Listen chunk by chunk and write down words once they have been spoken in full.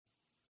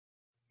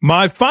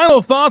My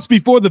final thoughts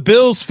before the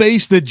Bills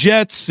face the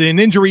Jets, an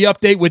injury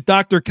update with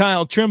Dr.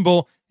 Kyle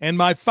Trimble, and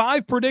my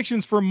 5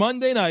 predictions for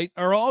Monday night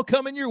are all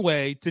coming your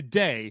way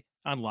today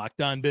on Locked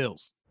On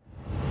Bills.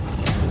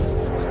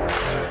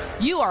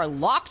 You are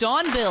Locked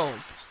On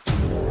Bills,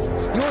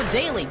 your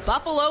daily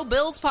Buffalo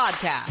Bills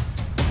podcast.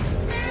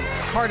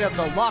 Part of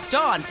the Locked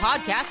On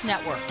Podcast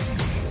Network,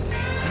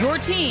 your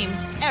team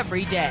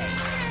every day.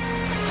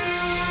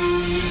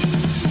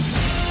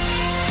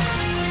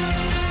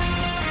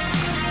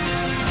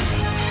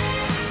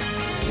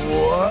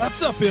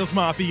 What's up, Bills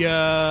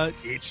Mafia?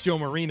 It's Joe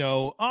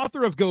Marino,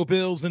 author of Go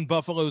Bills and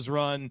Buffalo's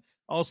Run,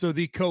 also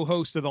the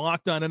co-host of the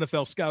Locked On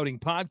NFL Scouting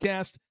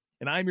Podcast,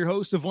 and I'm your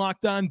host of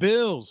Locked On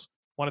Bills.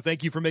 Want to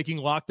thank you for making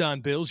Locked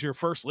On Bills your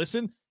first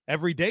listen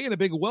every day, and a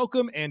big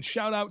welcome and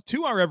shout out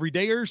to our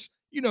everydayers.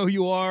 You know who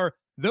you are.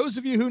 Those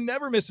of you who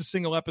never miss a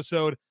single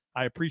episode,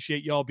 I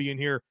appreciate y'all being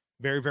here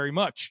very, very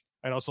much.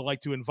 I'd also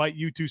like to invite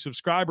you to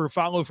subscribe or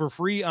follow for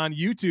free on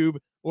YouTube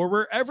or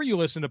wherever you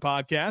listen to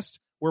podcasts.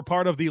 We're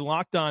part of the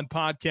Locked On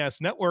Podcast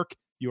Network,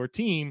 your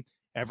team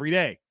every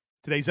day.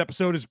 Today's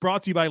episode is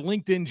brought to you by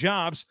LinkedIn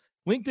Jobs.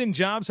 LinkedIn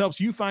Jobs helps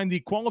you find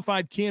the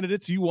qualified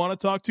candidates you want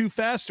to talk to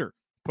faster.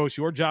 Post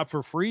your job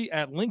for free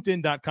at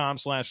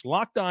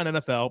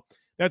linkedin.com/LockedOnNFL.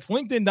 That's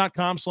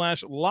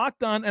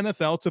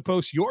linkedin.com/LockedOnNFL to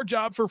post your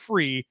job for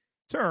free.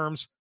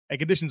 Terms and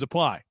conditions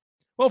apply.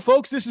 Well,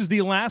 folks, this is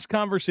the last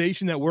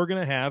conversation that we're going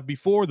to have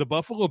before the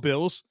Buffalo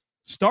Bills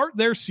start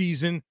their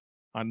season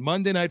on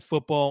Monday Night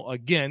Football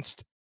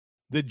against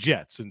the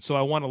Jets. And so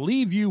I want to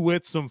leave you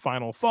with some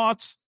final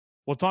thoughts.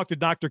 We'll talk to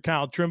Dr.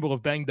 Kyle Trimble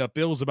of Banged Up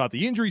Bills about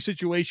the injury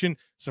situation.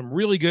 Some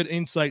really good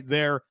insight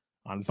there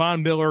on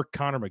Von Miller,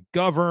 Connor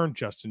McGovern,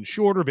 Justin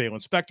Shorter,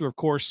 Valen Spector, of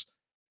course,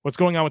 what's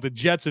going on with the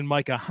Jets and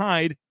Micah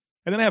Hyde.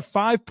 And then I have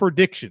 5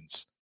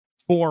 predictions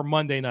for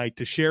Monday night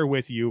to share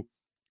with you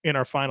in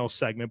our final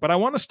segment. But I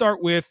want to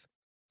start with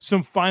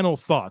some final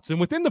thoughts. And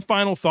within the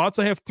final thoughts,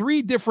 I have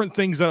 3 different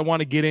things that I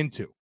want to get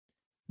into.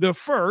 The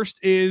first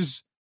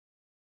is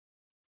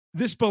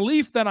this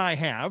belief that I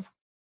have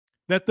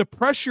that the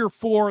pressure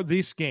for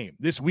this game,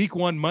 this week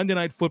 1 Monday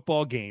Night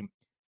Football game,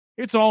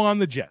 it's all on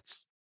the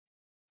Jets.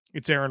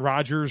 It's Aaron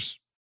Rodgers'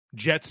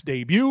 Jets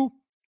debut,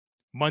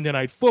 Monday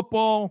Night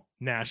Football,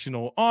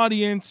 national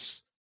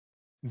audience,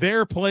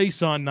 their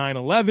place on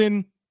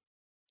 9/11.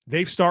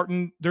 They're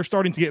starting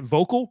to get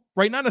vocal,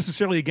 right? Not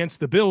necessarily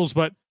against the Bills,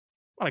 but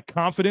a lot of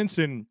confidence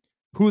in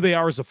who they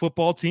are as a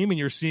football team, and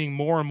you're seeing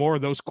more and more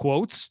of those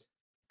quotes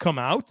come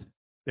out.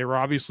 They were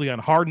obviously on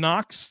Hard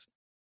Knocks.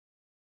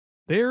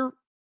 They're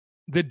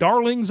the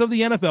darlings of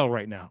the NFL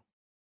right now.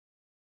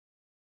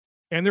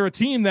 And they're a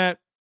team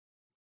that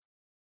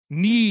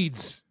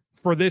needs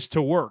for this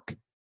to work.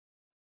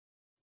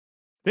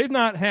 They've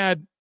not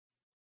had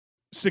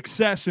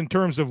success in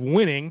terms of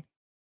winning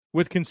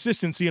with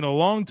consistency in a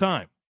long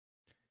time.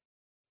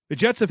 The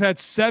Jets have had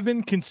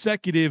 7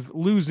 consecutive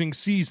losing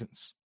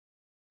seasons.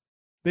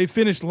 They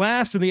finished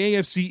last in the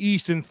AFC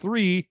East in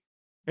 3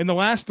 in the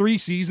last 3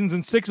 seasons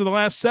and 6 of the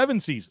last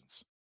 7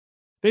 seasons.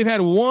 They've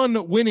had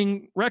 1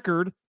 winning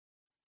record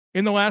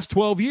in the last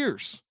 12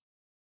 years.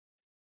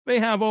 They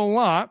have a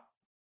lot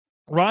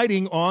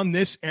riding on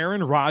this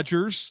Aaron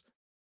Rodgers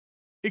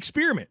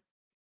experiment.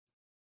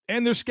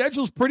 And their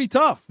schedule's pretty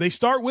tough. They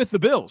start with the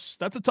Bills.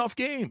 That's a tough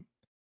game.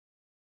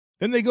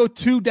 Then they go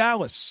to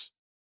Dallas.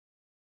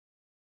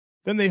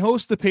 Then they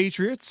host the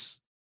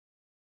Patriots.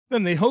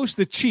 Then they host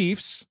the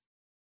Chiefs,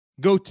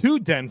 go to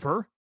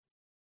Denver,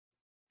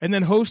 and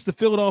then host the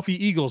Philadelphia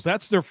Eagles.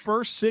 That's their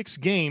first 6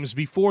 games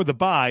before the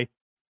bye.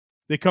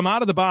 They come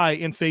out of the bye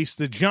and face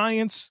the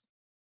Giants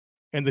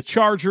and the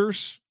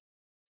Chargers.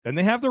 Then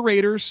they have the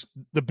Raiders,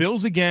 the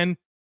Bills again,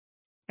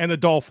 and the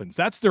Dolphins.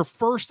 That's their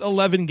first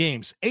 11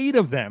 games, 8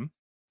 of them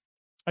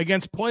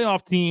against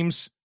playoff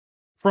teams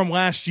from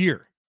last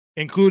year,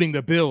 including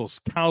the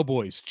Bills,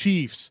 Cowboys,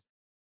 Chiefs,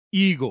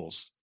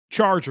 Eagles,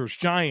 Chargers,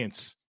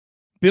 Giants,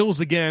 Bills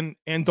again,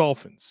 and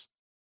Dolphins.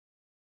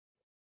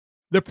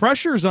 The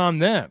pressure's on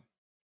them.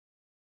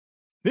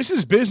 This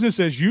is business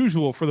as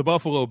usual for the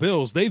Buffalo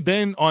Bills. They've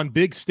been on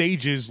big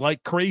stages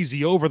like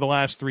crazy over the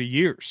last 3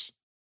 years.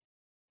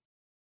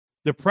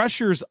 The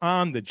pressure's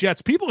on the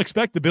Jets. People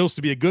expect the Bills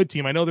to be a good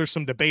team. I know there's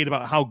some debate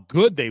about how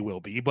good they will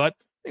be, but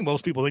I think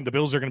most people think the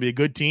Bills are going to be a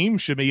good team,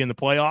 should be in the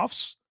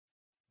playoffs,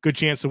 good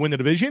chance to win the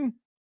division.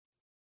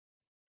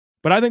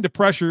 But I think the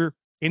pressure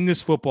in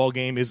this football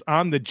game is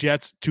on the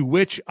Jets, to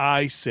which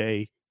I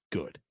say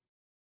good.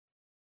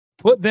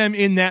 Put them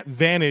in that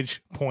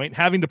vantage point,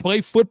 having to play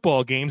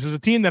football games as a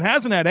team that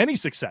hasn't had any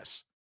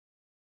success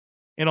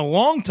in a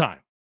long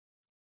time,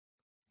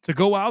 to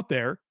go out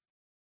there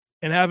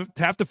and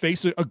have to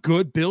face a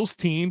good Bills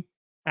team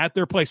at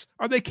their place.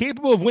 Are they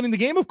capable of winning the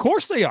game? Of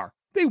course they are.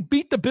 They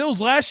beat the Bills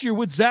last year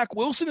with Zach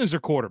Wilson as their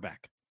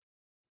quarterback.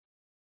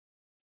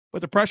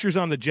 But the pressure's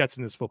on the Jets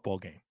in this football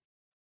game.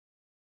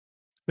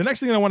 The next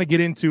thing I want to get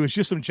into is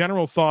just some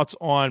general thoughts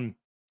on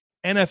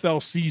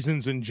NFL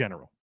seasons in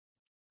general.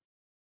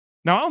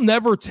 Now, I'll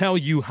never tell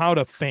you how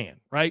to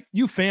fan, right?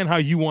 You fan how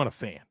you want to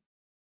fan.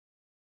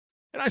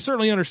 And I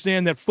certainly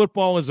understand that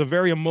football is a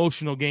very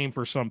emotional game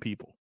for some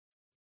people.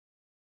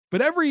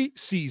 But every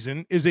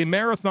season is a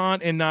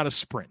marathon and not a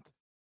sprint.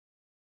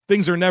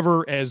 Things are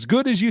never as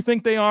good as you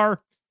think they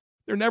are.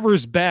 They're never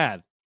as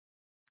bad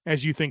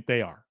as you think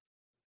they are.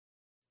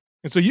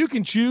 And so you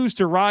can choose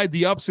to ride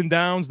the ups and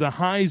downs, the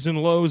highs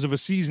and lows of a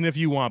season if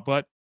you want,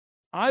 but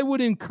I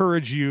would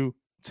encourage you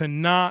to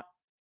not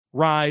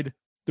ride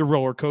the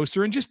roller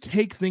coaster and just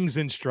take things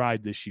in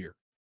stride this year.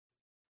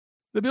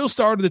 The Bills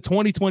started the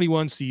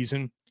 2021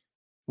 season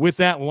with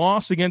that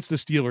loss against the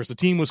Steelers. The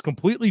team was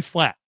completely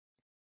flat.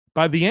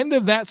 By the end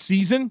of that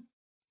season,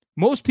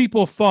 most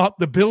people thought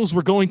the Bills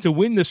were going to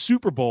win the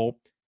Super Bowl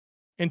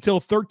until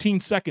 13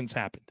 seconds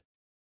happened.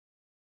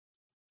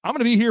 I'm going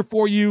to be here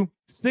for you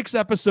 6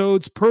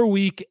 episodes per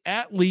week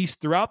at least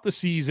throughout the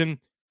season,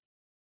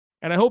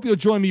 and I hope you'll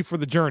join me for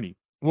the journey.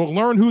 We'll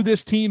learn who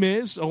this team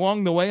is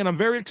along the way, and I'm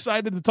very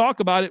excited to talk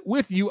about it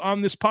with you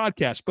on this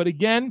podcast. But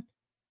again,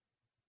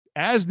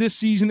 as this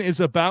season is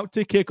about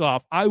to kick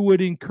off, I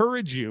would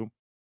encourage you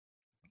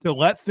to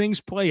let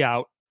things play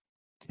out,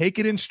 take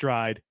it in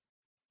stride,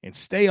 and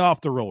stay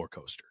off the roller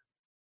coaster.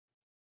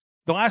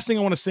 The last thing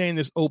I want to say in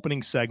this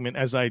opening segment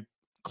as I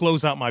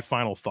close out my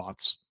final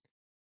thoughts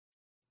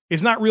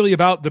is not really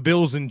about the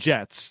Bills and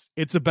Jets.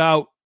 It's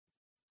about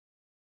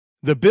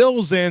the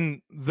Bills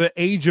and the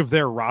age of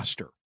their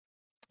roster.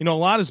 You know, a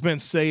lot has been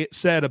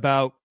said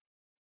about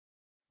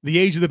the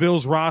age of the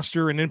Bills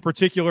roster and in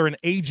particular an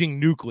aging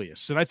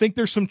nucleus. And I think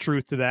there's some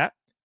truth to that.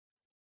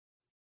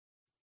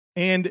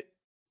 And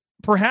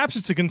perhaps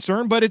it's a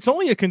concern, but it's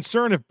only a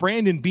concern if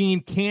Brandon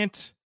Beane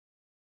can't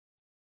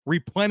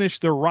replenish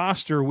the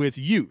roster with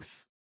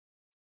youth.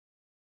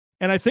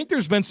 And I think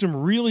there's been some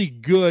really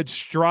good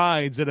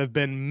strides that have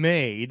been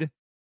made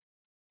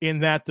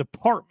in that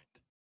department.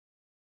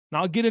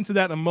 Now, I'll get into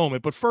that in a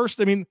moment. But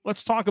first,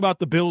 let's talk about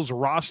the Bills'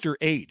 roster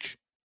age.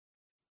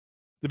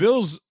 The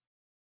Bills'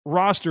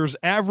 roster's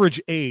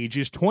average age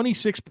is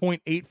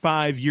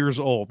 26.85 years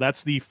old.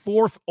 That's the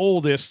 4th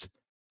oldest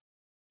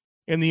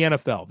in the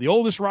NFL. The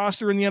oldest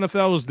roster in the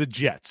NFL is the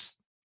Jets,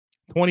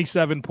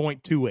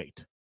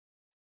 27.28.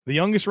 The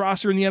youngest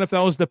roster in the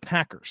NFL is the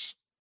Packers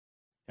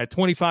at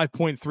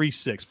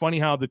 25.36. Funny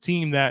how the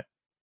team that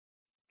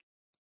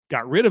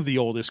got rid of the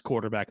oldest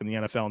quarterback in the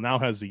NFL now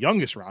has the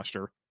youngest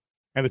roster,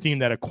 and the team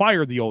that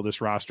acquired the oldest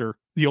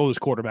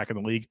quarterback in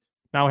the league,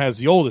 now has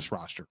the oldest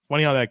roster.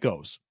 Funny how that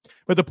goes.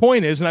 But the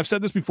point is, and I've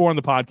said this before on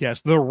the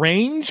podcast, the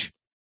range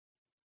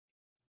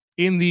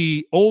in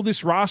the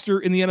oldest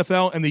roster in the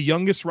NFL and the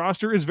youngest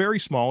roster is very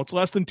small. It's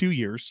less than 2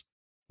 years,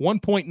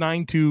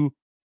 1.92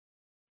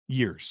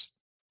 years.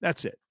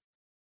 That's it.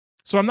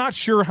 So I'm not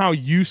sure how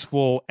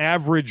useful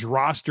average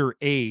roster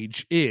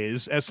age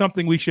is as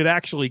something we should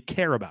actually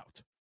care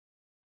about.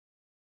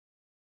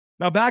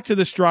 Now back to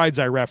the strides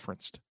I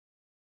referenced.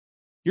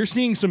 You're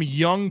seeing some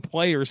young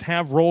players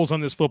have roles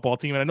on this football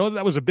team, and I know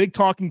that was a big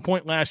talking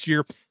point last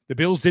year. The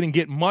Bills didn't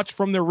get much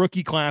from their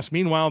rookie class.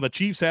 Meanwhile, the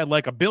Chiefs had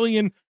like a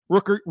billion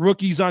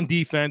rookies on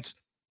defense,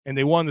 and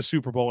they won the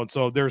Super Bowl. And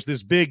so there's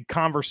this big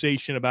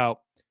conversation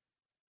about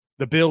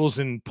the Bills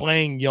and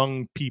playing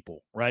young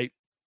people, right?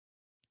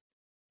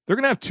 They're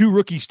going to have 2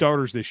 rookie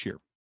starters this year.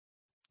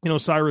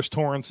 O'Cyrus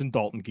Torrence and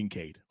Dalton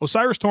Kincaid.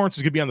 O'Cyrus Torrence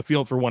is going to be on the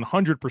field for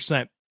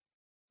 100%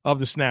 of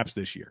the snaps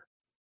this year.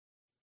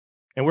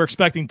 And we're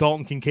expecting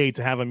Dalton Kincaid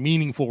to have a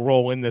meaningful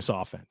role in this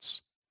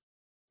offense.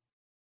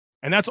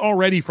 And that's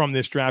already from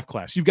this draft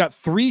class. You've got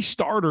 3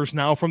 starters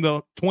now from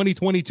the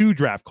 2022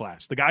 draft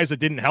class. The guys that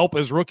didn't help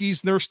as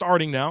rookies, they're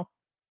starting now.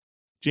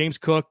 James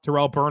Cook,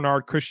 Terrell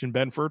Bernard, Christian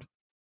Benford.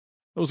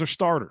 Those are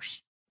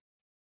starters.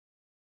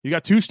 You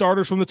got 2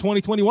 starters from the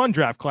 2021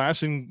 draft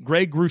class in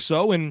Greg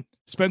Rousseau and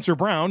Spencer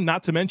Brown,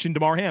 not to mention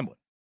DeMar Hamlin.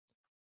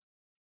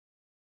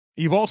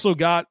 You've also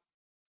got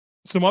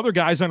some other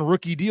guys on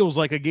rookie deals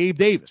like a Gabe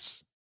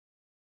Davis.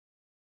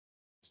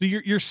 So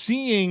you're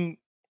seeing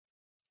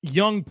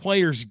young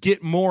players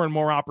get more and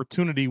more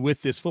opportunity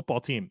with this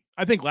football team.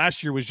 I think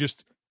last year was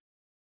just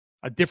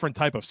a different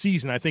type of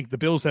season. I think the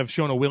Bills have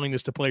shown a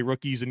willingness to play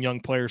rookies and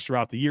young players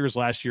throughout the years.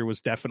 Last year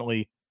was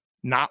definitely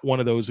not one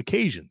of those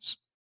occasions.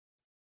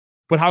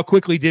 But how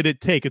quickly did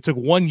it take? It took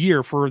 1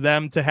 year for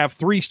them to have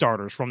 3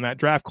 starters from that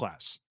draft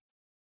class.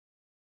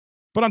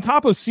 But on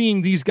top of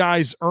seeing these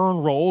guys earn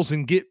roles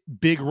and get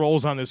big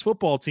roles on this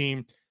football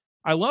team,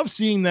 I love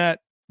seeing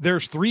that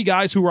there's 3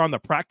 guys who were on the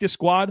practice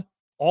squad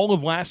all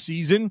of last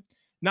season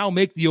now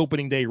make the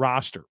opening day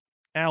roster.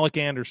 Alec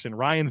Anderson,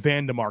 Ryan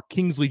Vandemark,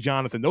 Kingsley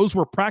Jonathan. Those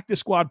were practice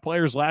squad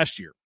players last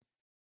year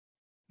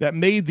that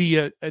made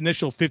the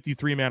initial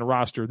 53-man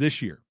roster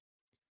this year.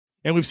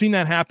 And we've seen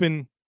that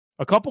happen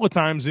a couple of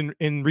times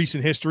in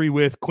recent history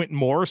with Quentin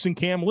Morris and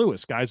Cam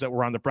Lewis, guys that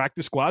were on the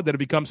practice squad that have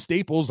become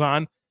staples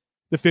on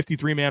the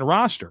 53-man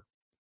roster.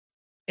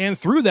 And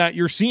through that,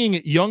 you're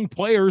seeing young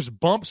players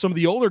bump some of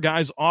the older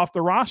guys off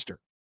the roster.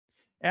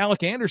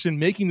 Alec Anderson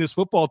making this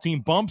football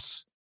team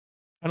bumps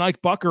and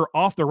Ike Bucker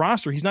off the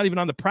roster. He's not even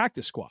on the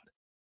practice squad.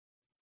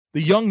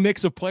 The young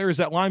mix of players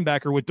at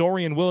linebacker with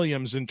Dorian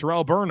Williams and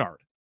Terrell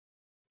Bernard,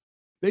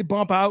 they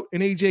bump out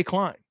an A.J.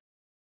 Klein.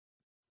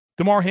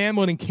 DeMar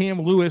Hamlin and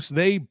Cam Lewis,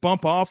 they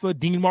bump off of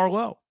Dean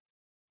Marlowe.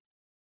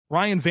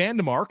 Ryan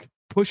Vandemark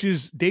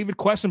pushes David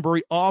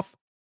Quessenberry off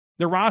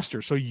the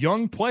roster. So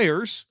young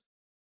players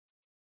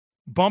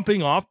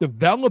bumping off,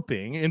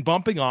 developing, and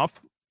bumping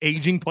off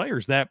aging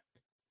players that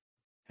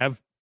have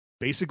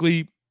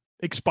basically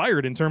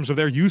expired in terms of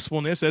their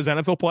usefulness as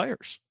NFL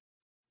players.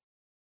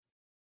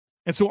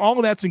 And so all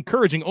of that's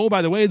encouraging. Oh,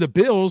 by the way, the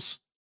Bills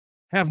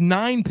have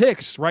 9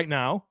 picks right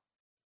now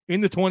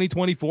in the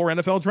 2024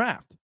 NFL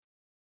draft.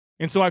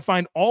 And so I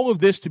find all of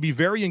this to be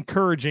very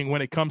encouraging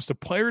when it comes to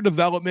player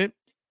development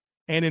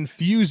and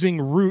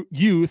infusing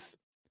youth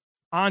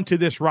onto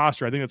this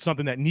roster. I think that's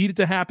something that needed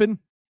to happen.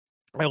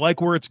 I like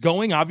where it's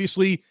going.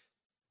 Obviously,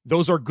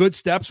 those are good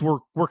steps.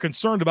 We're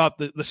concerned about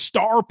the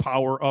star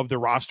power of the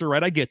roster,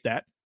 right? I get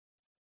that.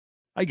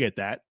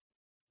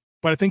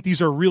 But I think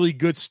these are really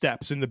good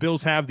steps, and the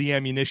Bills have the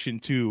ammunition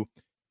to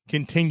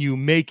continue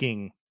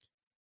making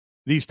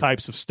these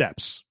types of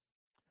steps.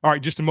 All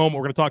right, just a moment.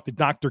 We're going to talk to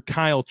Dr.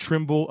 Kyle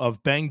Trimble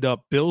of Banged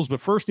Up Bills. But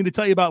first, I need to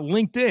tell you about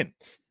LinkedIn.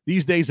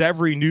 These days,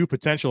 every new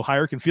potential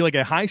hire can feel like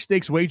a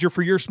high-stakes wager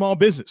for your small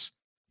business.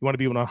 You want to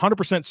be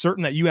 100%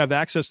 certain that you have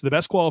access to the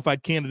best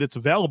qualified candidates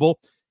available.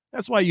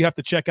 That's why you have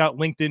to check out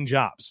LinkedIn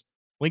Jobs.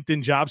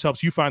 LinkedIn Jobs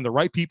helps you find the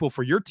right people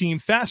for your team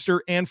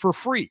faster and for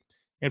free.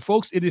 And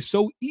folks, it is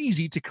so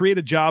easy to create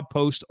a job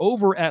post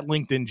over at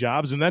LinkedIn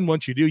Jobs. And then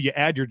once you do, you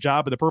add your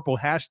job in the purple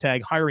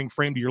hashtag hiring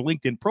frame to your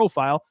LinkedIn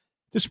profile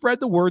to spread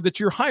the word that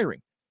you're hiring.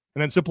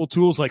 And then simple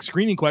tools like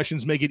screening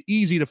questions make it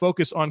easy to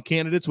focus on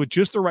candidates with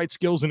just the right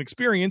skills and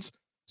experience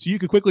so you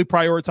can quickly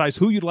prioritize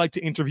who you'd like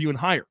to interview and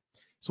hire.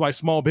 That's why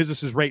small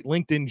businesses rate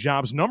LinkedIn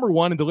Jobs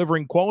 #1 in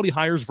delivering quality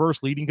hires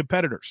versus leading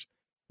competitors.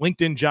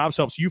 LinkedIn Jobs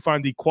helps you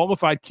find the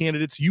qualified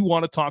candidates you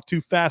want to talk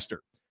to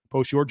faster.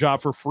 Post your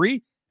job for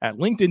free at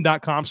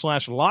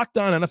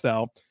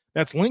linkedin.com/LockedOnNFL.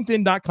 That's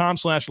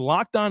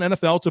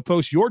linkedin.com/LockedOnNFL to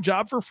post your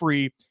job for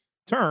free.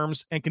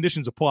 Terms and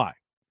conditions apply.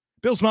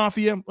 Bills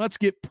Mafia, let's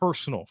get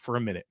personal for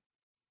a minute.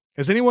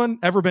 Has anyone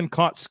ever been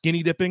caught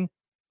skinny dipping?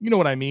 You know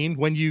what I mean.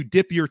 When you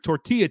dip your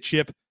tortilla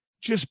chip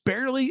just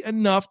barely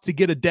enough to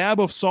get a dab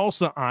of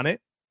salsa on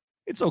it.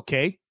 It's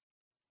okay.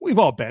 We've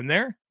all been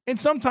there. And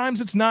sometimes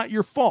it's not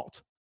your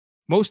fault.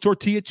 Most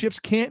tortilla chips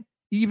can't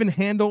even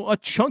handle a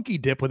chunky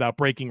dip without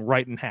breaking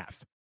right in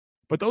half.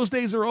 But those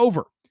days are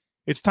over.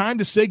 It's time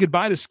to say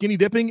goodbye to skinny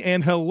dipping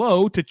and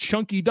hello to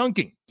chunky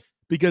dunking,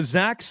 because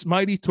Zach's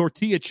Mighty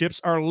Tortilla Chips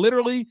are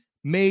literally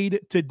made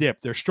to dip.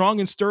 They're strong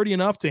and sturdy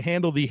enough to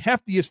handle the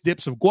heftiest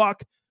dips of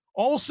guac,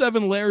 all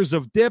 7 layers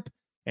of dip,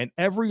 and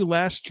every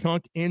last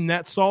chunk in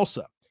that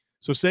salsa.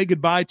 So say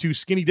goodbye to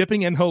skinny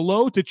dipping and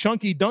hello to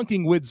chunky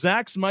dunking with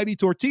Zach's Mighty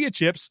Tortilla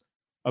Chips,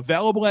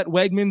 available at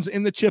Wegmans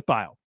in the chip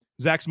aisle.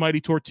 Zach's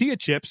Mighty Tortilla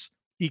Chips,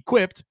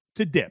 equipped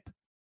to dip.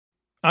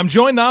 I'm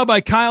joined now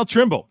by Kyle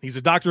Trimble. He's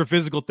a doctor of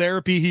physical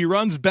therapy. He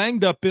runs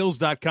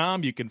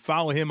bangedupbills.com. You can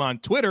follow him on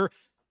Twitter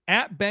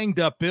at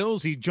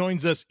bangedupbills. He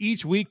joins us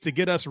each week to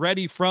get us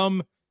ready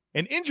from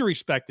an injury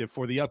perspective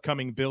for the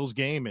upcoming Bills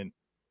game. And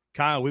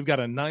Kyle, we've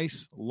got a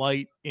nice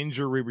light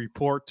injury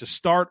report to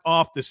start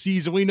off the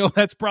season. We know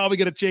that's probably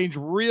going to change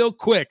real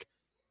quick.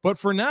 But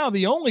for now,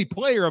 the only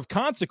player of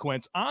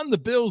consequence on the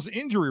Bills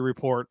injury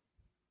report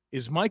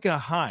is Micah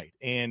Hyde.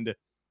 And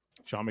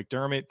Sean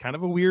McDermott, kind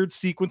of a weird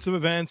sequence of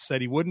events, said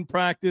he wouldn't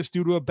practice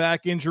due to a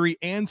back injury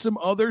and some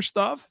other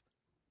stuff.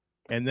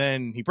 And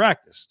then he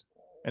practiced.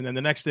 And then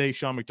the next day,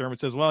 Sean McDermott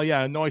says, well, yeah,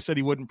 I know I said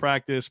he wouldn't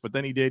practice, but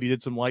then he did. He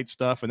did some light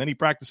stuff, and then he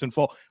practiced in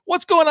full.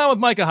 What's going on with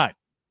Micah Hyde?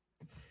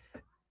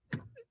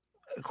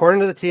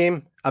 According to the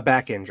team, a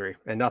back injury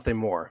and nothing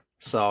more.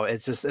 So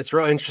it's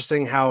real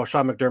interesting how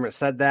Sean McDermott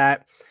said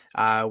that.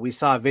 We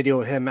saw a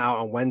video of him out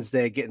on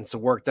Wednesday getting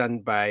some work done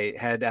by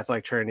head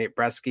athletic trainer Nate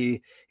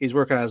Bresky. He's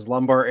working on his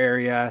lumbar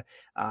area,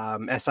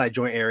 SI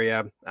joint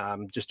area,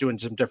 just doing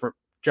some different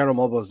general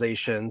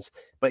mobilizations.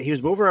 But he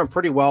was moving around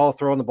pretty well,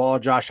 throwing the ball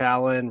at Josh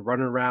Allen,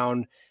 running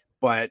around,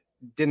 but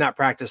did not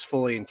practice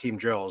fully in team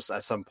drills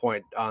at some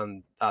point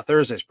on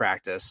Thursday's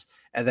practice.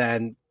 And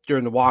then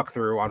during the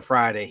walkthrough on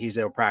Friday, he's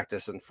able to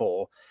practice in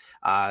full.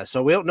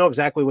 So we don't know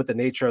exactly what the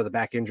nature of the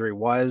back injury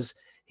was.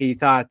 He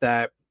thought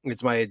that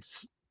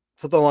it's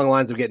something along the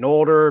lines of getting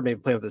older, maybe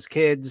playing with his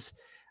kids.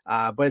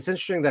 But it's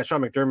interesting that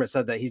Sean McDermott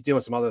said that he's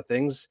doing some other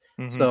things.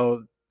 Mm-hmm.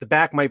 So the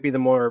back might be the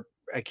more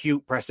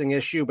acute pressing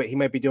issue, but he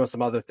might be doing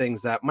some other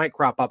things that might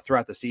crop up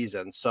throughout the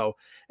season. So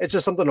it's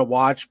just something to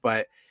watch.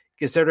 But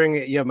considering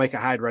you have Micah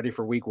Hyde ready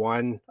for week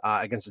 1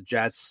 against the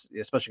Jets,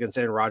 especially against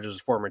Aaron Rodgers'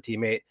 former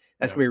teammate,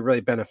 that's going to be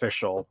really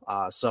beneficial.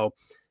 So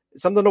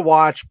something to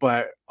watch,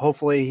 but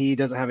hopefully he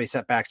doesn't have any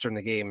setbacks during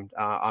the game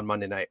on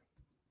Monday night.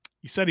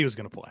 He said he was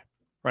going to play,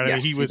 right?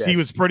 Yes, I mean, he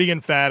was pretty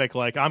emphatic,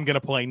 like, I'm going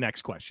to play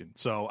next question.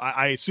 So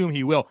I assume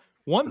he will.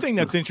 One thing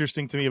that's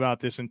interesting to me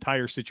about this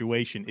entire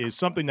situation is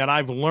something that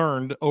I've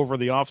learned over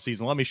the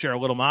offseason. Let me share a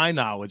little of my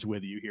knowledge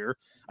with you here.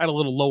 I had a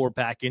little lower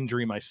back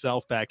injury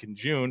myself back in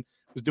June.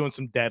 Was doing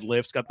some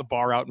deadlifts, got the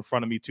bar out in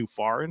front of me too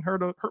far and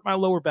hurt my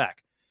lower back.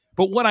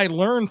 But what I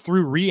learned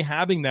through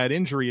rehabbing that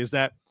injury is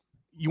that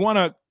you want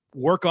to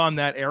work on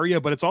that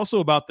area, but it's also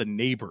about the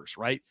neighbors,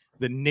 right?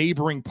 The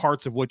neighboring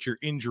parts of what your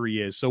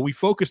injury is. So we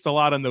focused a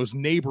lot on those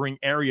neighboring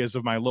areas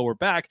of my lower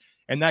back,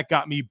 and that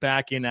got me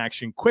back in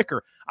action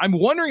quicker. I'm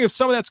wondering if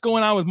some of that's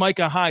going on with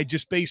Micah Hyde,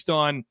 just based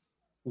on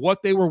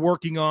what they were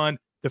working on,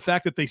 the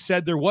fact that they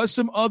said there was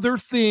some other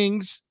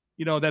things,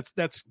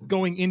 that's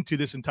going into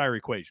this entire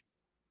equation.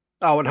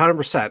 Oh,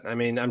 100%. I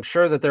mean, I'm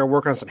sure that they're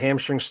working on some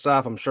hamstring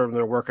stuff. I'm sure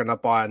they're working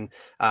up on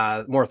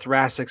more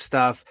thoracic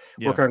stuff,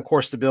 working on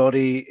core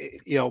stability.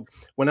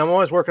 When I'm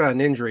always working on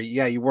an injury,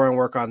 you want to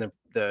work on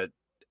the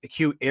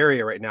acute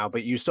area right now,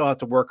 but you still have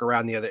to work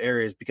around the other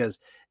areas because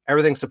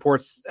everything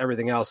supports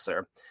everything else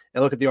there.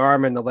 And look at the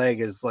arm and the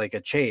leg is like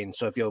a chain.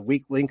 So if you have a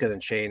weak link in the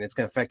chain, it's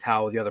going to affect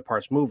how the other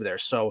parts move there.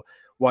 So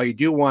while you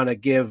do want to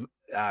give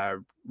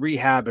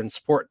rehab and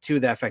support to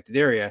that affected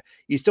area,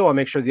 you still want to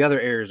make sure the other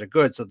areas are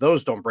good so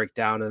those don't break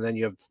down and then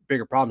you have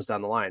bigger problems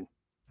down the line.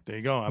 There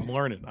you go. I'm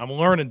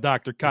learning,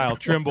 Dr. Kyle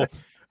Trimble.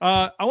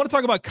 I want to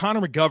talk about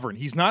Connor McGovern.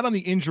 He's not on the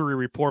injury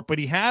report, but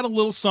he had a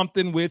little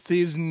something with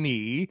his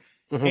knee,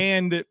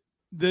 and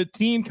the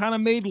team kind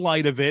of made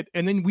light of it.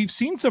 And then we've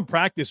seen some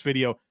practice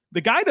video.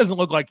 The guy doesn't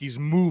look like he's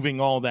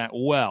moving all that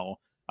well.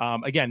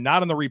 Again,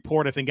 not on the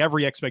report. I think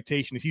every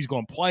expectation is he's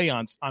going to play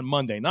on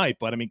Monday night.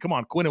 But, I mean, come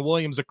on, Quinnen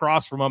Williams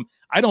across from him.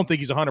 I don't think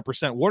he's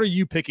 100%. What are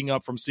you picking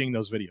up from seeing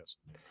those videos?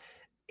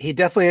 He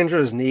definitely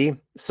injured his knee.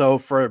 So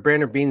for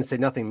Brandon Beane to say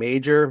nothing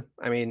major,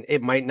 I mean,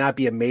 it might not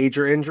be a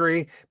major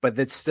injury, but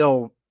it's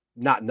still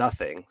not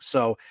nothing.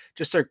 So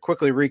just to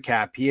quickly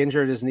recap, he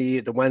injured his knee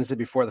the Wednesday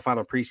before the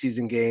final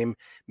preseason game,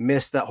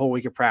 missed that whole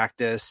week of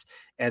practice.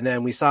 And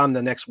then we saw him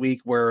the next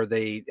week where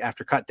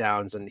after cut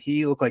downs, and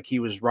he looked like he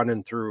was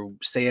running through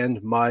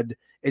sand, mud.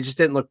 It just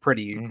didn't look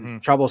pretty.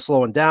 Trouble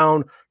slowing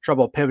down,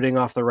 trouble pivoting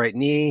off the right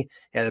knee.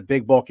 He had a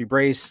big bulky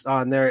brace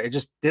on there. It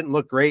just didn't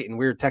look great. And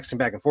we were texting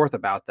back and forth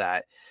about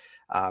that.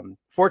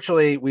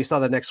 Fortunately, we saw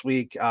the next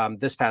week,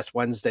 this past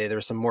Wednesday, there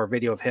was some more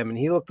video of him and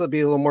he looked to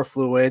be a little more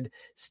fluid,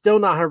 still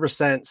not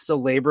 100%,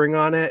 still laboring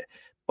on it.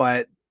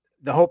 But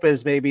the hope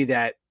is maybe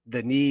that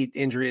the knee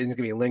injury isn't going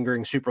to be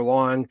lingering super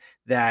long,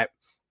 that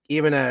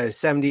even a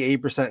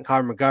 78%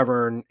 Connor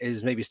McGovern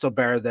is maybe still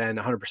better than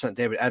 100%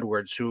 David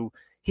Edwards, who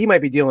he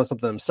might be dealing with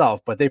something himself,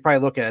 but they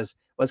probably look as,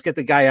 let's get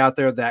the guy out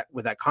there that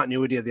with that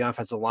continuity of the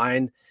offensive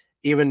line,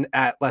 even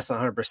at less than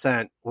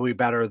 100%, will be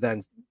better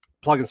than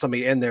plugging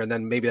somebody in there. And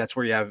then maybe that's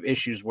where you have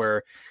issues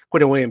where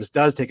Quinnen Williams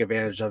does take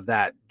advantage of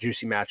that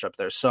juicy matchup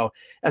there. So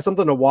that's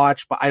something to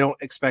watch, but I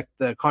don't expect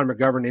the Connor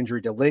McGovern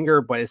injury to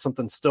linger, but it's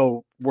something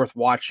still worth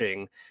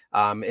watching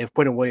if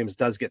Quinnen Williams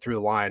does get through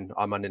the line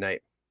on Monday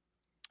night.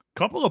 A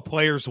couple of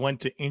players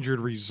went to injured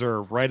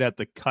reserve right at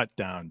the cut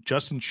down.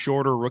 Justin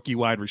Shorter, rookie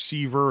wide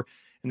receiver,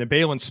 and the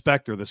Balen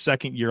Spector, the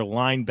second-year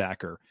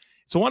linebacker.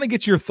 So I want to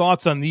get your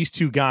thoughts on these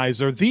two guys.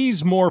 Are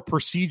these more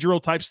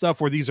procedural type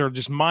stuff where these are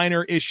just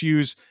minor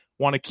issues,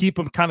 want to keep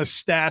them kind of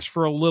stashed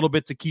for a little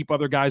bit to keep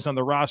other guys on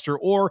the roster,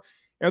 or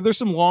are there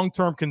some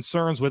long-term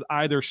concerns with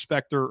either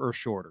Spector or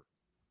Shorter?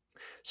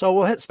 So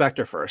we'll hit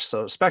Spector first.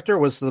 So Spector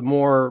was the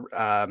more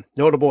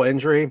notable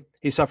injury.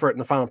 He suffered in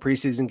the final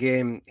preseason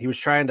game. He was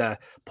trying to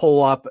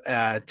pull up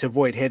to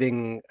avoid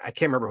hitting, I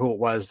can't remember who it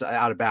was,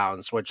 out of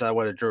bounds, which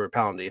would have drew a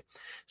penalty.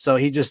 So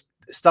he just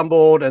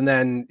stumbled, and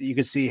then you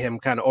could see him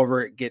kind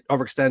of get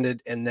overextended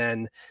and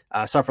then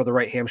suffer the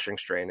right hamstring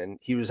strain. And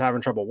he was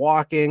having trouble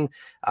walking,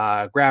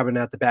 grabbing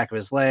at the back of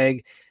his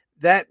leg.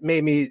 That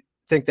made me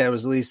think that it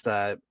was at least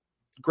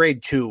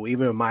grade 2,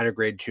 even a minor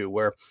grade 2,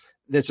 where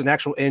there's an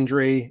actual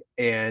injury,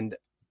 and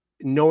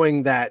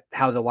knowing that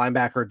how the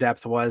linebacker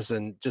depth was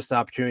and just the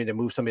opportunity to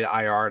move somebody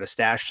to IR to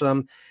stash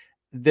them,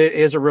 there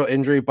is a real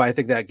injury, but I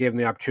think that gave him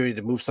the opportunity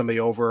to move somebody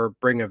over,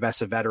 bring a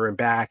vested veteran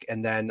back,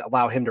 and then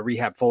allow him to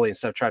rehab fully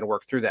instead of trying to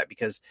work through that,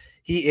 because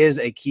he is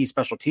a key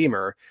special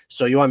teamer.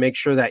 So you want to make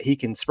sure that he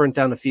can sprint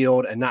down the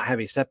field and not have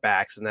any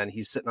setbacks, and then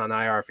he's sitting on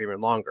IR for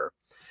even longer.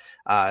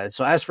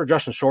 So as for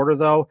Justin Shorter,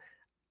 though,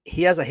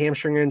 he has a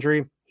hamstring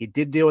injury. He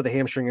did deal with a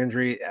hamstring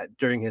injury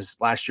during his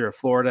last year of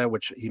Florida,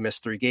 which he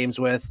missed 3 games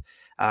with.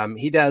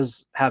 He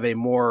does have a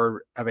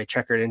more of a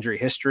checkered injury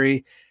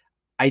history.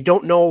 I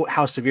don't know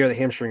how severe the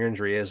hamstring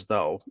injury is,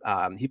 though.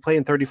 He played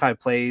in 35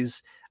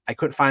 plays. I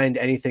couldn't find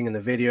anything in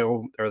the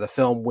video or the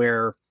film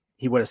where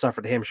he would have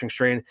suffered a hamstring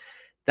strain.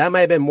 That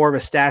might have been more of a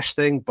stash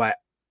thing, but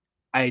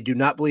I do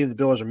not believe the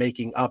Bills are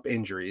making up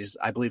injuries.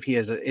 I believe he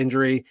has an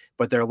injury,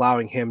 but they're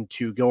allowing him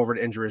to go over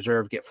to injury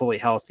reserve, get fully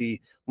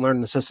healthy, learn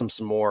the system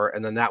some more,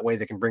 and then that way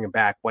they can bring him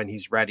back when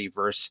he's ready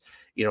versus,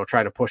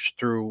 trying to push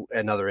through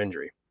another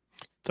injury.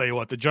 Tell you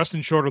what, the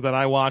Justin Shorter that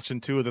I watched in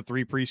 2 of the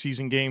 3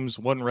 preseason games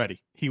wasn't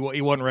ready. He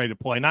wasn't ready to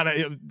play. Not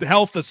the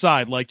health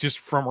aside, like just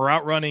from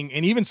route running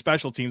and even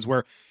special teams,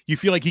 where you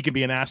feel like he could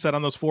be an asset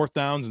on those 4th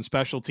downs and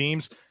special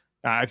teams.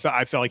 I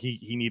felt like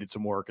he needed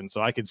some work, and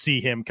so I could see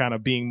him kind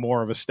of being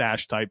more of a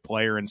stash type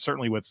player. And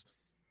certainly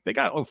they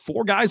got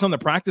 4 guys on the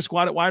practice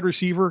squad at wide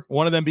receiver,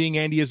 one of them being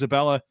Andy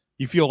Isabella.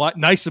 You feel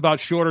nice about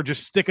Shorter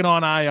just sticking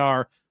on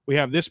IR. We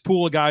have this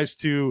pool of guys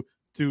to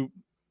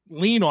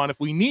lean on if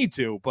we need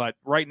to. But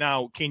right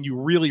now, can you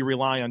really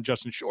rely on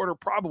Justin Shorter?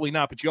 Probably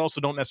not, but you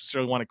also don't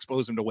necessarily want to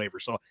expose him to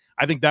waivers. So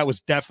I think that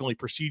was definitely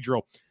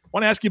procedural. I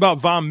want to ask you about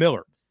Von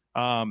Miller.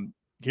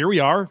 Here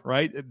we are,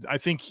 right? I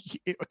think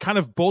kind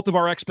of both of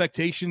our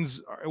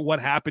expectations,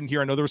 what happened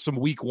here. I know there was some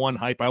week one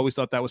hype. I always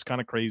thought that was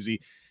kind of crazy.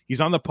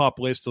 He's on the PUP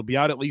list. He'll be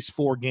out at least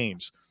 4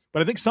 games.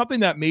 But I think something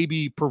that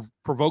maybe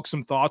provoked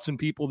some thoughts in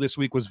people this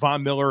week was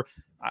Von Miller.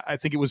 I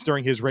think it was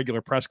during his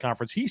regular press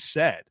conference. He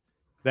said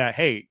that,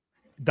 hey,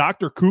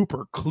 Dr.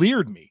 Cooper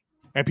cleared me.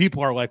 And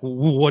people are like, well,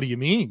 what do you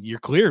mean? You're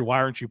cleared. Why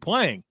aren't you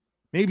playing?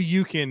 Maybe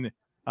you can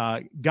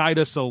guide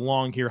us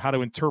along here, how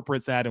to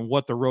interpret that and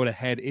what the road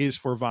ahead is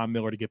for Von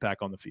Miller to get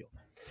back on the field.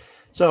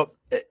 So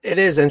it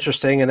is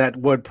interesting, and that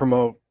would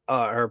promote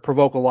or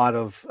provoke a lot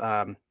of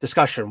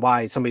discussion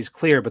why somebody's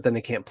clear, but then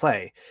they can't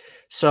play.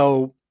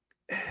 So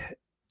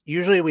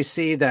usually we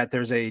see that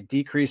there's a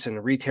decrease in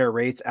re-tear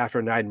rates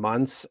after 9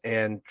 months,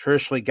 and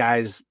traditionally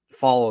guys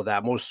follow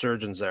that, most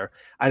surgeons there.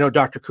 I know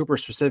Dr. Cooper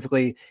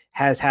specifically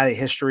has had a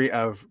history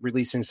of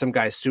releasing some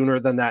guys sooner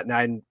than that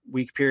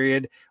 9-week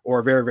period,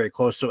 or very, very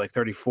close to like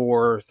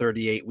 34,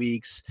 38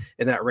 weeks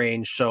in that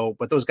range. So,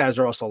 but those guys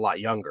are also a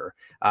lot younger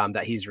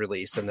that he's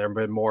released, and there have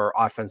been more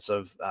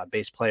offensive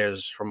based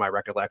players from my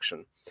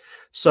recollection.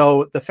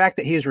 So the fact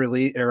that he's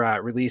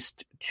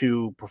released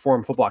to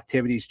perform football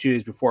activities 2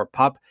 days before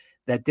PUP,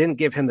 that didn't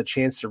give him the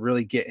chance to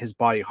really get his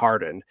body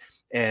hardened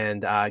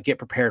and get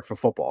prepared for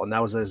football. And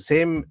that was the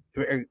same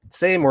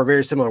or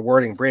very similar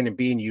wording Brandon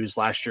Beane used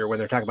last year when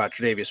they're talking about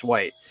Tre'Davious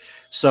White.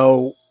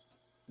 So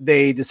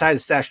they decided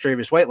to stash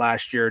Tre'Davious White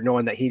last year,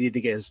 knowing that he needed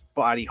to get his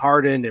body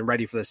hardened and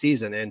ready for the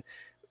season. And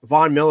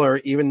Von Miller,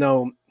 even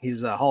though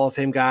he's a Hall of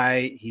Fame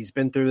guy, he's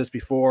been through this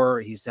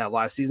before, he's had a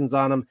lot of seasons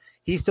on him,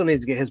 he still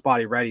needs to get his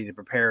body ready to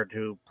prepare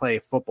to play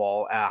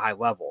football at a high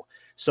level.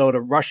 So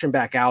to rush him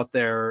back out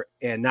there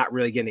and not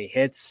really get any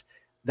hits,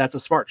 that's a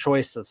smart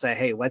choice to say,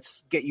 hey,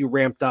 let's get you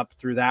ramped up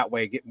through that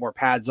way, get more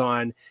pads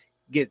on,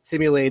 get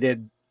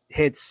simulated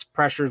hits,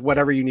 pressures,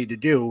 whatever you need to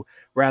do,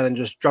 rather than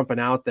just jumping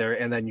out there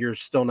and then you're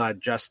still not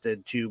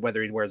adjusted to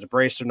whether he wears a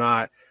brace or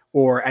not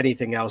or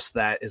anything else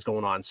that is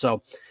going on.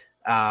 So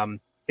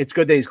it's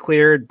good that he's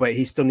cleared, but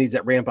he still needs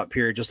that ramp up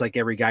period, just like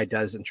every guy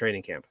does in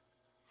training camp.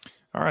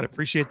 All right,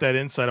 appreciate that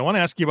insight. I want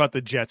to ask you about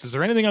the Jets. Is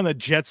there anything on the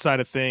Jets side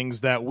of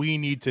things that we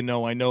need to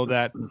know? I know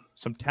that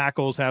some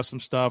tackles have some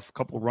stuff, a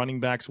couple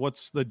running backs.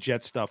 What's the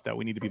Jets stuff that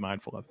we need to be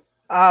mindful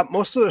of?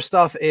 Most of their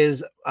stuff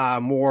is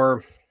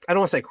more, I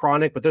don't want to say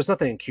chronic, but there's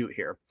nothing acute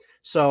here.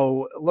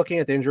 So looking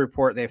at the injury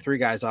report, they have 3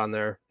 guys on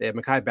there. They have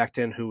Mekhi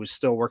Becton, who is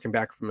still working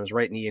back from his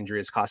right knee injury.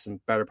 It's cost him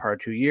better part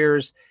of 2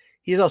 years.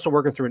 He's also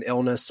working through an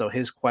illness, so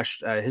his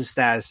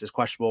status is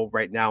questionable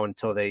right now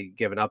until they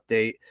give an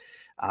update.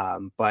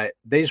 But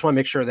they just want to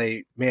make sure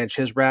they manage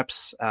his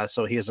reps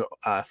so he doesn't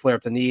flare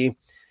up the knee.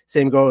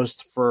 Same goes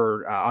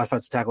for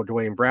offensive tackle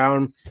Dwayne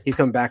Brown. He's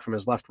coming back from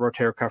his left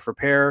rotator cuff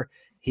repair.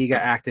 He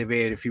got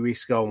activated a few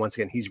weeks ago, and once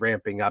again, he's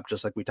ramping up,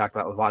 just like we talked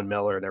about with Von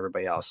Miller and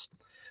everybody else.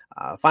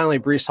 Finally,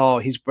 Breece Hall,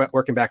 he's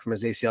working back from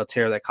his ACL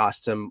tear that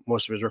cost him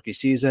most of his rookie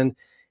season.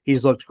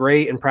 He's looked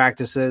great in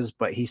practices,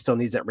 but he still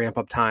needs that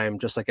ramp-up time,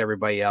 just like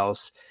everybody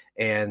else.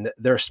 And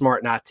they're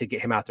smart not to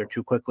get him out there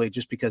too quickly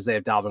just because they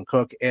have Dalvin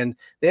Cook, and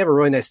they have a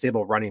really nice,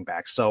 stable running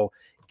back. So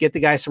get the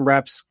guy some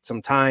reps,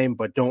 some time,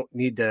 but don't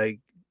need to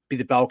be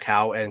the bell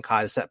cow and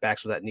cause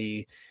setbacks with that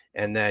knee,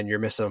 and then you're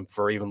missing him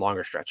for even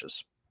longer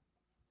stretches.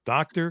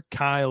 Dr.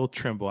 Kyle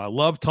Trimble. I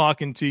love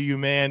talking to you,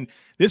 man.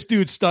 This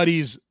dude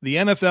studies the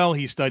NFL.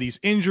 He studies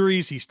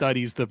injuries. He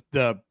studies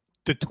the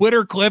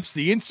Twitter clips,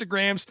 the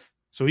Instagrams,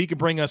 so he can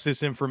bring us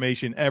this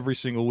information every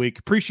single week.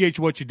 Appreciate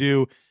what you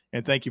do,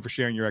 and thank you for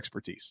sharing your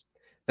expertise.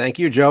 Thank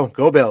you, Joe.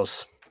 Go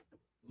Bills.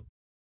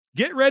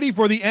 Get ready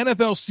for the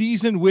NFL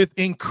season with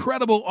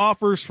incredible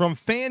offers from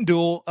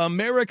FanDuel,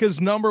 America's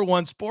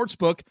 #1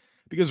 sportsbook,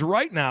 because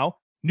right now,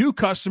 new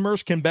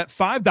customers can bet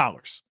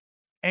 $5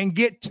 and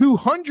get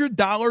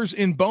 $200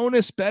 in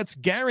bonus bets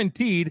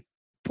guaranteed.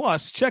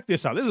 Plus, check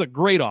this out. This is a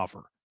great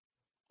offer.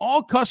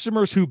 All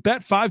customers who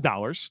bet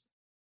 $5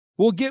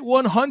 will get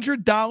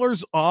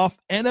 $100 off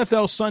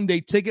NFL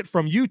Sunday Ticket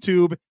from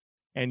YouTube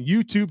and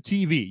YouTube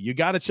TV. You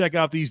got to check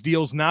out these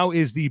deals. Now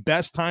is the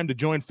best time to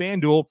join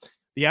FanDuel.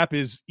 The app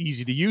is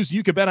easy to use.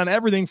 You can bet on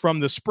everything from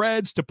the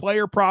spreads to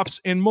player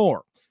props and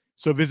more.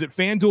 So visit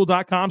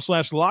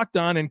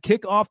FanDuel.com/lockedon and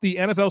kick off the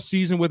NFL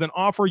season with an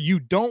offer you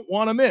don't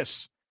want to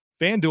miss.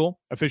 FanDuel,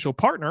 official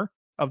partner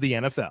of the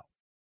NFL.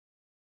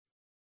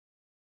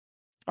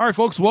 All right,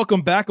 folks,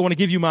 welcome back. I want to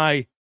give you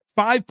my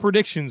 5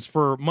 predictions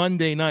for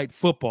Monday Night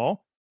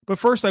Football. But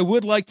first, I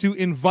would like to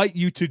invite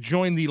you to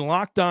join the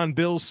Locked On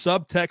Bills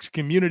subtext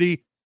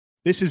community.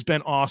 This has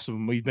been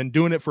awesome. We've been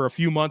doing it for a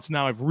few months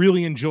now. I've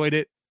really enjoyed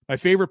it. My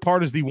favorite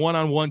part is the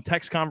one-on-one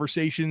text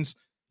conversations.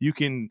 You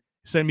can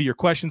send me your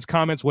questions,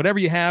 comments, whatever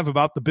you have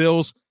about the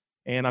Bills,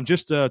 and I'm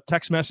just a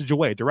text message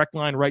away. Direct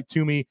line right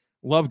to me.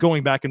 Love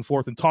going back and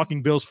forth and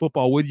talking Bills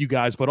football with you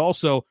guys, but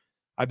also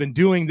I've been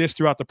doing this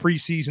throughout the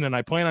preseason, and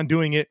I plan on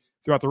doing it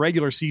throughout the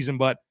regular season,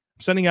 but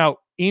sending out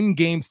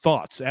in-game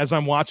thoughts. As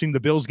I'm watching the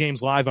Bills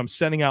games live, I'm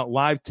sending out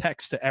live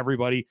text to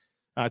everybody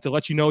to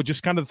let you know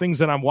just kind of the things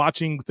that I'm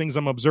watching, things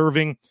I'm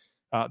observing,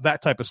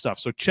 that type of stuff.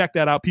 So check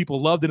that out.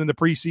 People loved it in the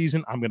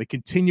preseason. I'm going to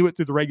continue it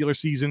through the regular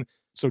season.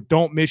 So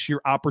don't miss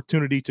your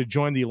opportunity to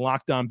join the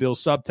Locked On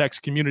Bills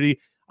subtext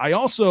community. I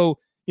also,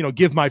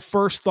 give my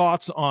first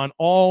thoughts on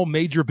all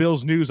major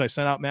Bills news. I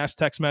sent out mass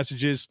text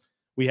messages.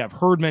 We have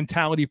herd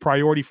mentality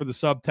priority for the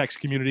subtext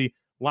community.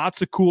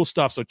 Lots of cool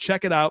stuff. So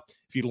check it out.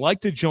 If you'd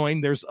like to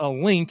join, there's a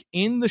link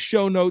in the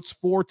show notes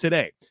for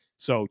today.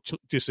 So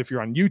just if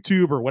you're on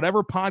YouTube or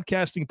whatever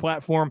podcasting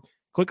platform,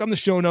 click on the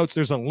show notes.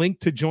 There's a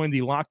link to join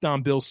the Locked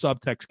On Bills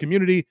subtext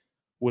community.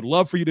 Would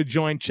love for you to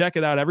join. Check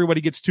it out.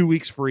 Everybody gets 2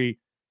 weeks free,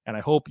 and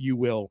I hope you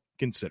will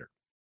consider.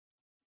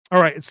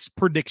 All right, it's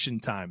prediction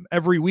time.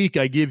 Every week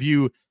I give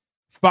you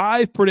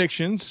 5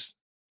 predictions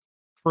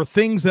for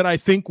things that I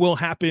think will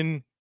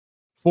happen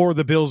for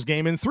the Bills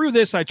game. And through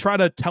this, I try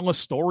to tell a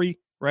story,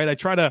 right? I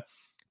try to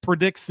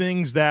predict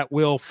things that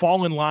will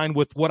fall in line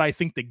with what I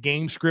think the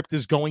game script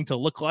is going to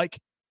look like.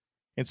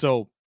 And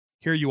so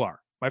here you are.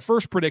 My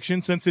first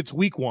prediction, since it's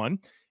week 1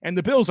 and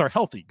the Bills are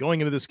healthy going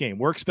into this game,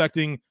 we're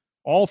expecting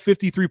all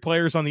 53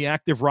 players on the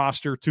active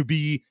roster to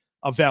be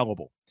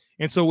available.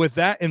 And so with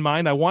that in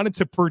mind, I wanted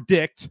to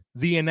predict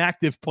the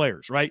inactive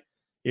players, right?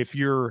 If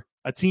you're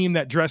a team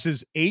that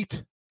dresses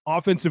 8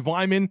 offensive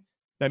linemen,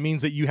 that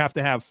means that you have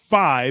to have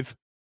 5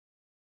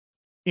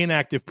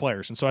 inactive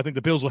players. And so I think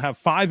the Bills will have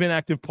 5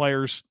 inactive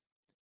players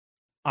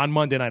on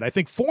Monday night. I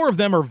think 4 of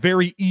them are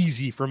very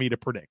easy for me to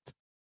predict.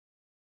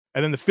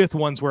 And then the 5th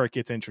one's where it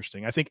gets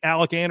interesting. I think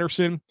Alec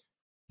Anderson,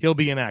 he'll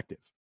be inactive.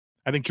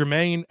 I think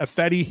Jermaine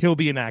Ifedi, he'll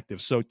be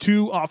inactive. So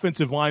 2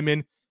 offensive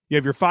linemen. You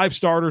have your 5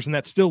 starters, and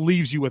that still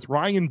leaves you with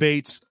Ryan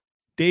Bates,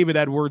 David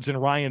Edwards,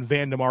 and Ryan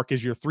Vandemark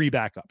as your 3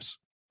 backups.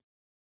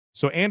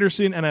 So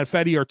Anderson and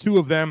Ifedi are 2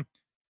 of them.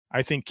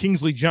 I think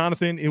Kingsley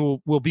Jonathan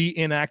will be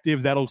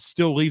inactive. That'll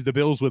still leave the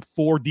Bills with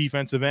 4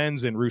 defensive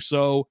ends and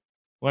Rousseau,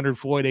 Leonard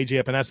Floyd,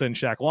 A.J. Epinesa, and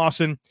Shaq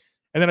Lawson.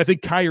 And then I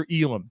think Kyer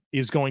Elam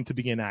is going to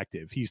be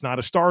inactive. He's not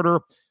a starter.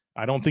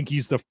 I don't think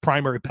he's the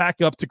primary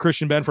backup to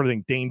Christian Benford. I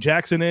think Dane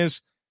Jackson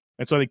is.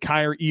 And so I think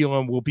Kyer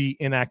Elam will be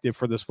inactive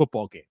for this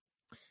football game.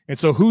 And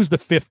so who's the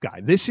 5th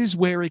guy? This is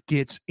where it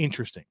gets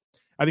interesting.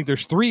 I think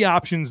there's 3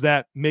 options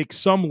that make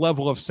some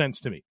level of sense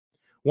to me.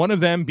 One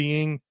of them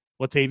being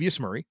Latavius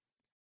Murray.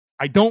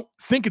 I don't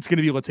think it's going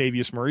to be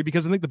Latavius Murray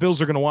because I think the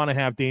Bills are going to want to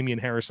have Damian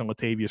Harris and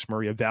Latavius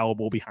Murray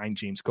available behind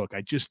James Cook.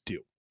 I just do.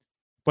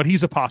 But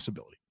he's a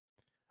possibility.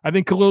 I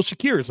think Khalil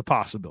Shakir is a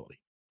possibility.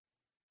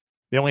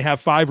 They only have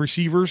 5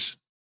 receivers,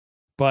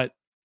 but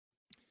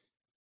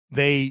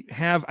they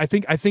have, I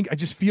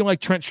just feel like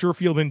Trent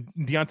Sherfield and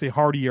Deontay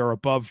Hardy are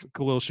above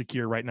Khalil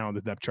Shakir right now in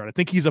the depth chart. I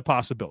think he's a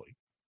possibility,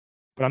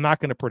 but I'm not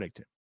going to predict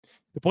him.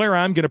 The player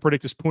I'm going to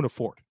predict is Poona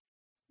Ford.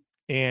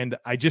 And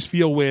I just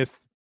feel with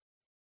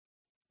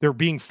there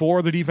being 4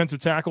 other defensive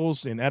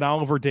tackles in Ed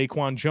Oliver,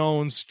 Daquan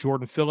Jones,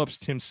 Jordan Phillips,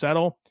 Tim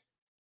Settle,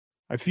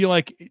 I feel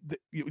like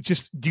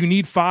do you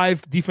need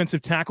 5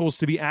 defensive tackles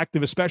to be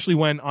active, especially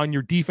when on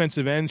your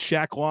defensive ends,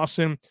 Shaq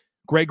Lawson,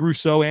 Greg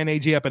Rousseau, and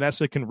A.J.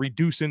 Epinesa can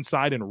reduce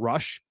inside and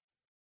rush.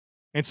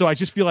 And so I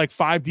just feel like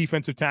 5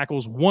 defensive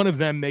tackles, one of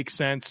them makes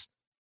sense.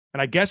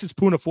 And I guess it's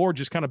Poona Ford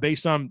just kind of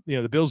based on,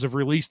 the Bills have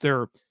released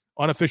their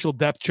unofficial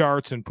depth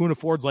charts and Poona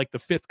Ford's like the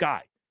 5th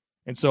guy.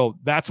 And so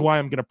that's why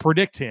I'm going to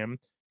predict him.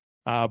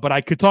 But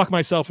I could talk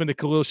myself into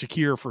Khalil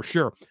Shakir for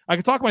sure. I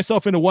could talk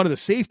myself into one of the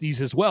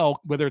safeties as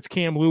well, whether it's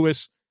Cam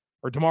Lewis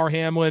or Damar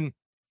Hamlin.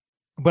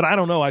 But I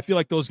don't know. I feel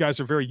like those guys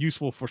are very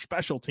useful for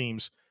special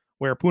teams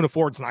where Poona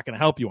Ford's not going to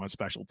help you on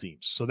special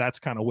teams. So that's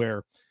kind of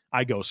where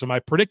I go. So my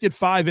predicted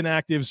 5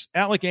 inactives,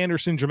 Alec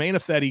Anderson, Jermaine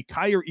Ifedi,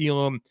 Kyer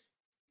Elam,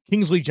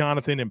 Kingsley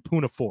Jonathan, and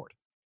Poona Ford.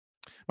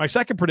 My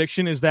second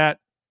prediction is that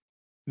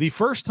the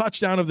first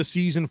touchdown of the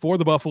season for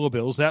the Buffalo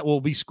Bills, that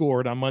will be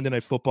scored on Monday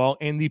Night Football,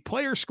 and the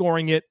player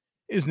scoring it,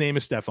 his name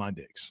is Stephon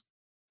Diggs.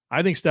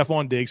 I think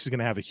Stephon Diggs is going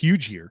to have a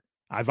huge year.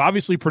 I've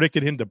obviously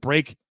predicted him to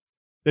break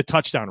the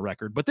touchdown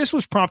record, but this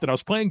was prompted. I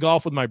was playing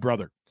golf with my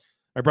brother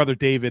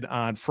David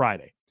on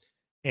Friday,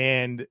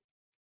 and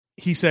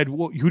he said,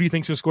 well, who do you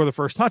think's going to score the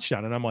first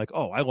touchdown? And I'm like,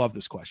 oh, I love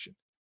this question.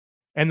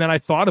 And then I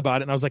thought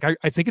about it, and I was like,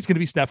 I think it's going to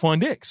be Stephon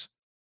Diggs.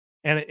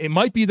 And it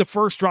might be the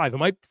first drive. It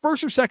might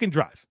first or second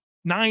drive.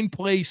 9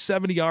 plays,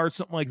 70 yards,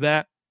 something like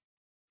that.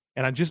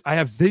 And I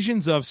have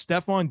visions of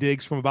Stephon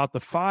Diggs from about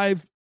the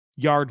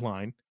 5-yard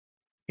line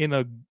in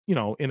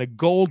a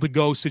goal to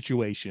go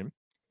situation,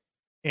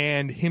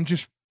 and him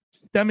just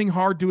stemming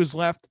hard to his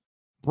left,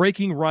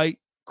 breaking right,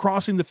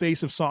 crossing the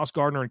face of Sauce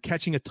Gardner and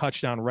catching a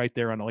touchdown right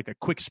there on like a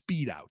quick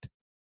speed out.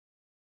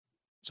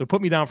 So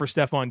put me down for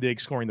Stephon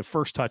Diggs scoring the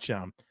first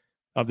touchdown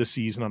of the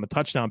season on a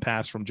touchdown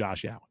pass from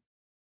Josh Allen.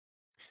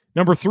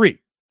 Number 3,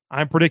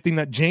 I'm predicting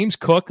that James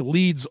Cook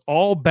leads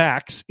all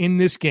backs in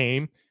this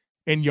game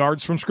in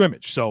yards from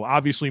scrimmage. So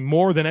obviously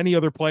more than any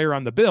other player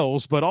on the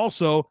Bills, but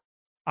also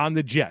on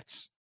the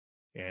Jets.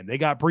 And they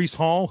got Breece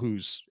Hall,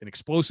 who's an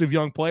explosive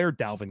young player,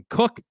 Dalvin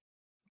Cook,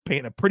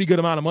 paying a pretty good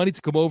amount of money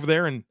to come over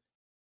there and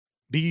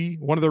be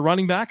one of the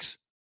running backs?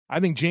 I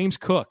think James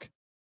Cook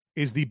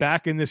is the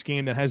back in this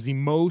game that has the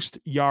most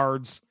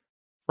yards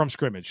from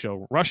scrimmage.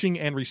 So rushing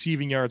and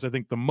receiving yards, I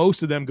think the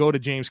most of them go to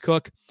James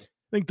Cook.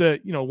 I think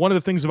one of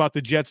the things about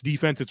the Jets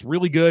defense, it's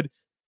really good.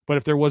 But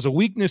if there was a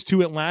weakness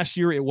to it last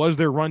year, it was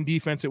their run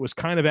defense. It was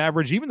kind of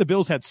average. Even the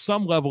Bills had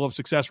some level of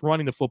success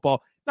running the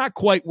football, not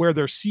quite where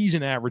their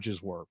season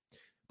averages were.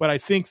 But I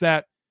think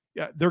that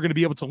they're going to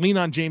be able to lean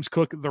on James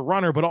Cook, the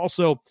runner, but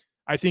also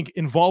I think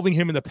involving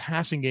him in the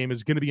passing game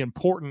is going to be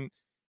important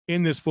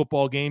in this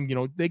football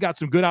game. They got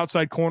some good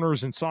outside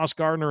corners in Sauce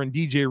Gardner and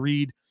DJ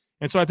Reed.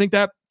 And so I think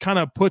that kind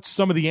of puts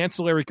some of the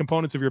ancillary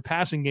components of your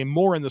passing game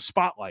more in the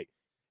spotlight.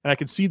 And I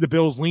can see the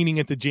Bills leaning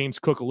into James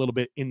Cook a little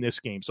bit in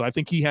this game. So I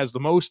think he has the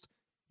most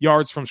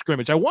yards from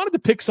scrimmage. I wanted to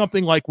pick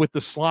something like with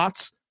the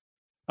slots,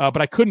 but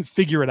I couldn't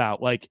figure it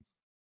out. Like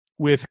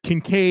with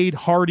Kincaid,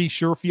 Hardy,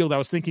 Sherfield, I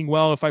was thinking,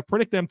 well, if I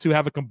predict them to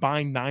have a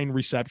combined 9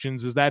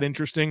 receptions, is that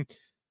interesting?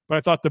 But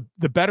I thought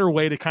the better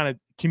way to kind of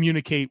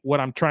communicate what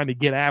I'm trying to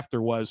get after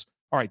was,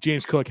 all right,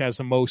 James Cook has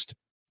the most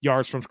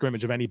yards from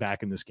scrimmage of any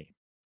back in this game.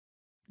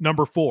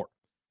 Number 4,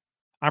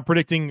 I'm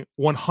predicting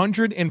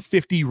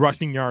 150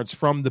 rushing yards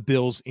from the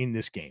Bills in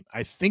this game.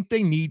 I think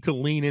they need to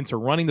lean into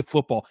running the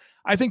football.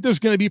 I think there's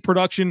going to be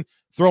production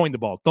throwing the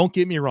ball. Don't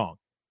get me wrong.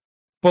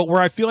 But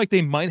where I feel like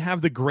they might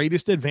have the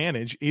greatest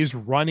advantage is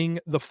running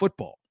the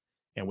football.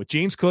 And with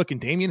James Cook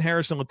and Damian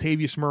Harris and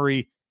Latavius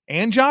Murray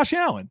and Josh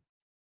Allen,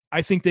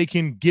 I think they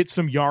can get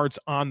some yards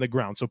on the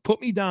ground. So put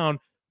me down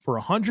for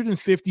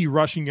 150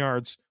 rushing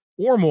yards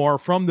or more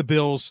from the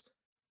Bills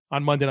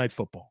on Monday Night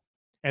Football.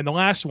 And the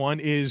last one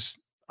is,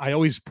 I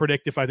always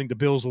predict if I think the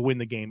Bills will win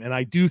the game. And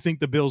I do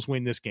think the Bills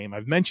win this game.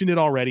 I've mentioned it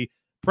already.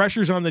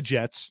 Pressure's on the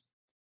Jets,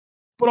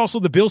 but also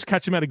the Bills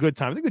catch them at a good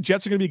time. I think the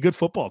Jets are going to be a good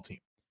football team.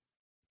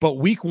 But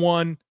week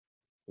 1,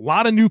 a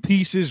lot of new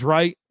pieces,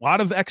 right? A lot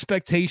of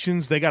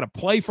expectations. They got to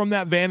play from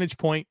that vantage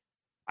point.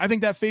 I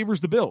think that favors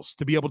the Bills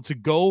to be able to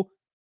go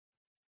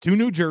to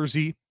New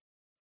Jersey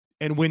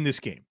and win this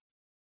game.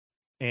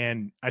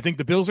 And I think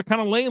the Bills are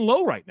kind of laying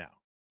low right now.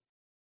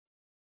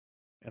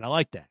 And I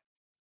like that.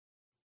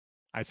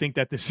 I think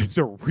that this is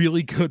a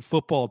really good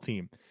football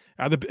team.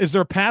 Is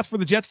there a path for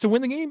the Jets to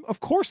win the game? Of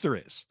course there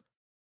is.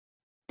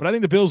 But I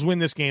think the Bills win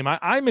this game.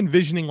 I'm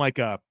envisioning like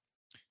a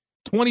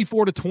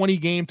 24-20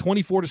 game,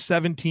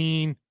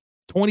 24-17,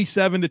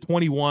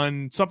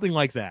 27-21, something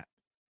like that,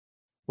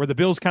 where the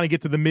Bills kind of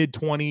get to the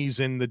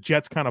mid-20s and the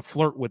Jets kind of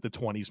flirt with the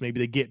 20s.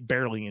 Maybe they get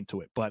barely into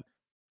it. But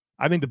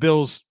I think the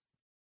Bills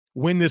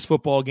win this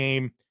football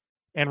game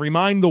and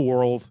remind the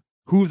world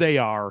who they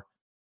are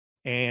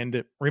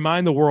and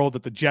remind the world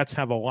that the Jets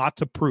have a lot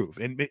to prove.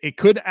 And it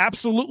could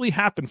absolutely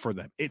happen for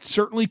them. It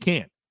certainly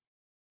can.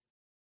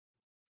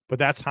 But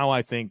that's how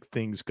I think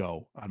things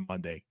go on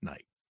Monday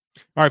night.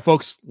 All right,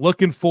 folks,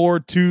 looking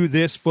forward to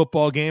this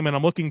football game, and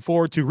I'm looking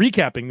forward to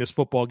recapping this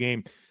football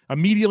game.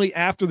 Immediately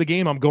after the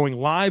game, I'm going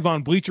live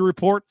on Bleacher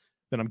Report.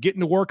 Then I'm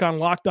getting to work on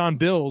Locked On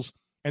Bills.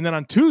 And then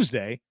on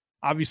Tuesday,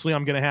 obviously,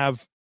 I'm going to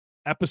have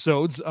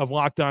episodes of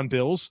Locked On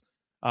Bills,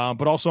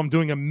 but also I'm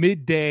doing a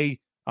midday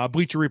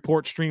Bleacher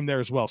Report stream there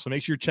as well. So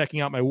make sure you're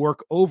checking out my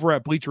work over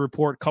at Bleacher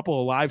Report. A couple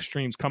of live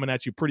streams coming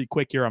at you pretty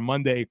quick here on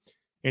Monday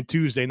and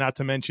Tuesday. Not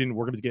to mention,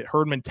 we're going to get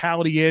Herd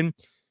Mentality in,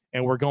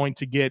 and we're going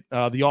to get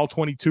the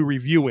All-22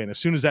 review in. As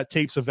soon as that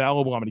tape's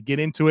available, I'm going to get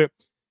into it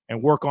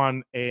and work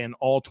on an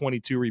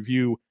All-22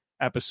 review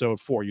episode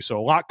for you. So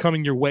a lot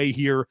coming your way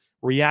here,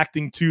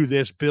 reacting to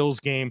this Bills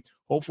game.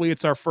 Hopefully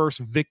it's our first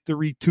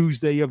Victory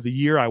Tuesday of the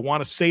year. I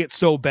want to say it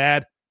so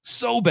bad.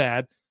 So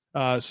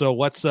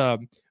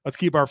let's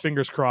keep our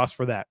fingers crossed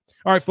for that.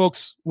 All right,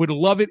 folks, would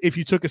love it if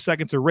you took a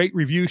second to rate,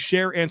 review,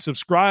 share, and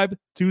subscribe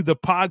to the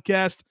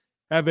podcast.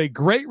 Have a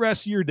great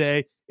rest of your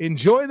day.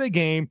 Enjoy the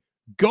game.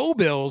 Go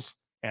Bills.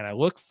 And I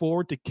look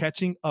forward to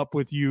catching up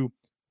with you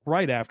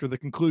right after the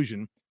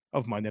conclusion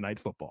of Monday Night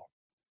Football.